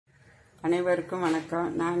அனைவருக்கும் வணக்கம்.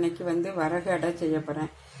 நான் இன்னைக்கு வரகு அடை செய்ய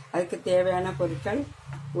போகிறேன். அதுக்கு தேவையான பொருட்கள்: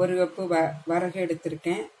 1 கப்பு வரகு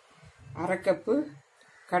எடுத்திருக்கேன், 1/2 கப்பு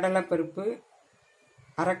கடலைப்பருப்பு,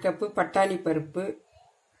 1/2 கப்பு பட்டாணி பருப்பு,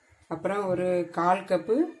 அப்புறம் ஒரு 1/4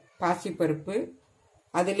 கப்பு பாசிப்பருப்பு,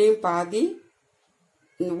 அதுலேயும் பாதி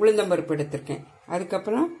உளுந்தம்பருப்பு எடுத்திருக்கேன்.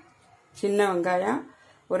 அதுக்கப்புறம் சின்ன வெங்காயம்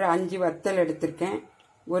ஒரு 5 வத்தல் எடுத்திருக்கேன்,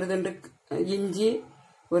 ஒரு துண்டு இஞ்சி,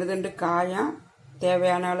 ஒரு துண்டு காயம்,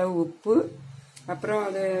 தேவையான அளவு உப்பு, அப்புறம்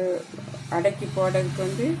அது அடைக்கி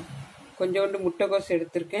போடுறதுக்கு கொஞ்சோண்டு முட்டைக்கோஸ்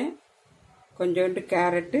எடுத்திருக்கேன், கொஞ்சோண்டு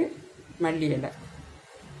கேரட்டு, மல்லி இலை.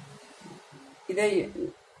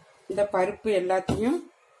 இந்த பருப்பு எல்லாத்தையும்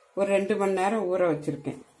ஒரு 2 மணி நேரம் ஊற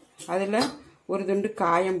வச்சுருக்கேன். அதில் ஒரு துண்டு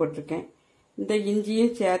காயம் போட்டிருக்கேன். இந்த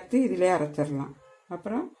இஞ்சியும் சேர்த்து இதிலே அரைச்சிடலாம்.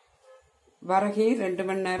 அப்புறம் வரகையும் 2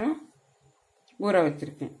 மணி நேரம் ஊற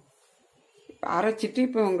வச்சுருக்கேன். அரைச்சிட்டு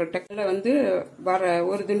இப்போ உங்கள்கிட்ட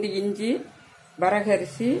ஒரு துண்டு இஞ்சி, வரகு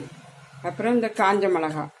அரிசி, அப்புறம் இந்த காஞ்ச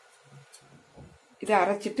மிளகா இதை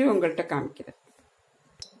அரைச்சிட்டு உங்கள்கிட்ட காமிக்கிறேன்.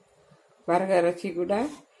 வரகு அரிசி கூட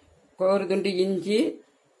ஒரு துண்டு இஞ்சி,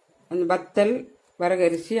 அந்த வத்தல், வரகு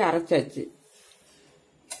அரிசி அரைச்சாச்சு.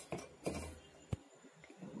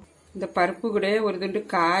 இந்த பருப்பு கூட ஒரு துண்டு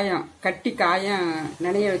காயம், கட்டி காயம்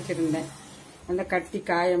நனைய வச்சுருந்தேன். அந்த கட்டி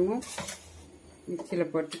காயமும் மிக்சியில்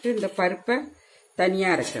போட்டுட்டு இந்த பருப்பை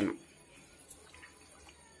தனியாக அரைக்கணும்.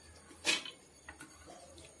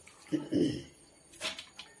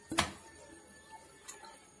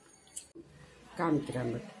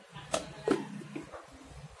 காமிக்கிறாங்க.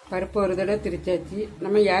 பருப்பு ஒரு தடவை திரிச்சாச்சு.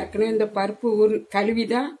 நம்ம ஏற்கனவே இந்த பருப்பு கழுவி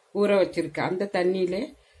தான் ஊற வச்சிருக்கேன். அந்த தண்ணியிலே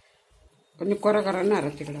கொஞ்சம் கொரகொரன்னு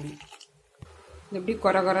அரைச்சிக்கிடணும். இப்படி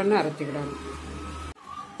கொரகொரன்னு அரைச்சிக்கிடணும்.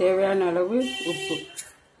 தேவையான அளவு உப்பு,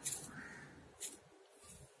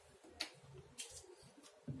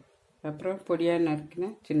 அப்புறம் பொடியாக நறுக்கின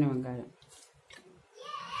சின்ன வெங்காயம்,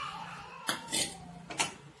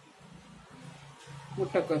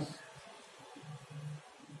 முட்டைக்கோஸ்,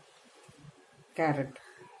 கேரட்,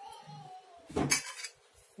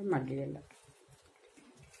 மல்லி இலை.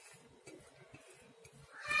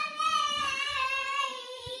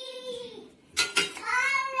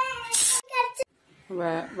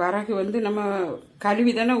 வரகு நம்ம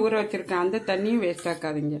கழுவி தானே ஊற வச்சிருக்கோம். அந்த தண்ணியும் வேஸ்ட்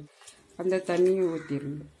ஆக்காதீங்க. அந்த தண்ணியும்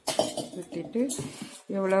ஊற்றிடுங்க. ஊற்றிட்டு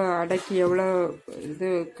எவ்வளோ அடைக்கி எவ்வளோ இது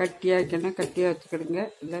கட்டியாக வைக்கணும் கட்டியாக வச்சுக்கிடுங்க.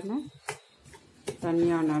 இல்லைன்னா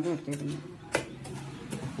தண்ணியானாலும் வச்சுக்கிடுங்க.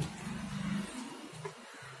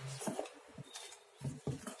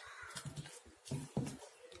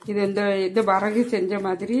 இது வரகு செஞ்ச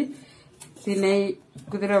மாதிரி திணை,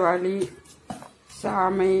 குதிரைவாளி,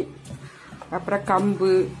 சாமை, அப்புறம்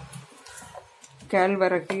கம்பு,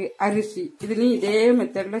 கேழ்வரகு, அரிசி இதுலேயும் இதே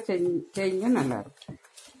மெத்தடில் செய்யுங்க, நல்லாயிருக்கும்.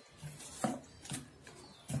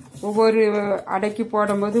 ஒவ்வொரு அடைக்கி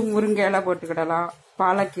போடும்போது முருங்கை இலை போட்டுக்கிடலாம்,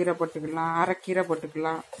 பாலக்கீரை போட்டுக்கலாம், அரைக்கீரை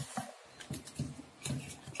போட்டுக்கலாம்.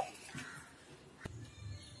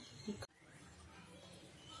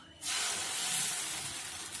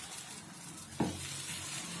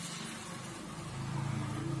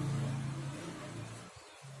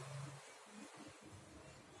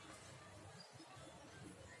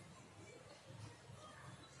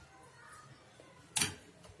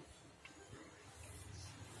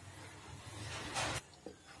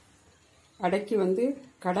 அடைக்கி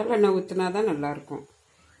கடலெண்ணெய் ஊற்றினா தான் நல்லாயிருக்கும்.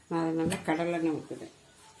 நான் அதனால் கடலெண்ணெய் ஊற்றுறேன்.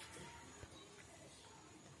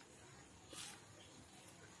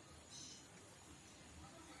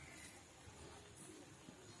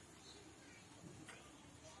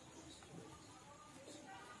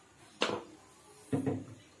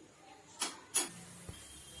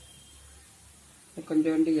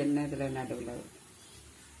 கொஞ்சோண்டு எண்ணெய் இதில் நடுவில்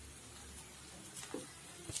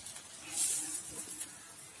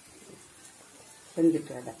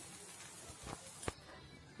செஞ்சுட்டு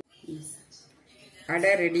அடை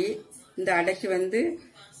ரெடி. இந்த அடைக்கு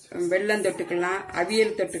வெல்லம் தொட்டுக்கலாம்,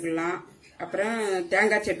 அவியல் தொட்டுக்கலாம், அப்புறம்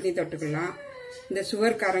தேங்காய் சட்னி தொட்டுக்கலாம். இந்த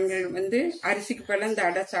சுகர்காரங்கள் அரிசிக்கு பதிலாக இந்த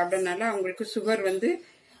அடை சாப்பிடனால அவங்களுக்கு சுகர்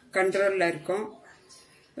கண்ட்ரோலில் இருக்கும்.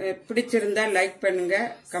 பிடிச்சிருந்தா லைக் பண்ணுங்க,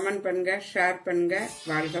 கமெண்ட் பண்ணுங்க, ஷேர் பண்ணுங்க.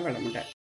 வாழ்க வளமுடன்.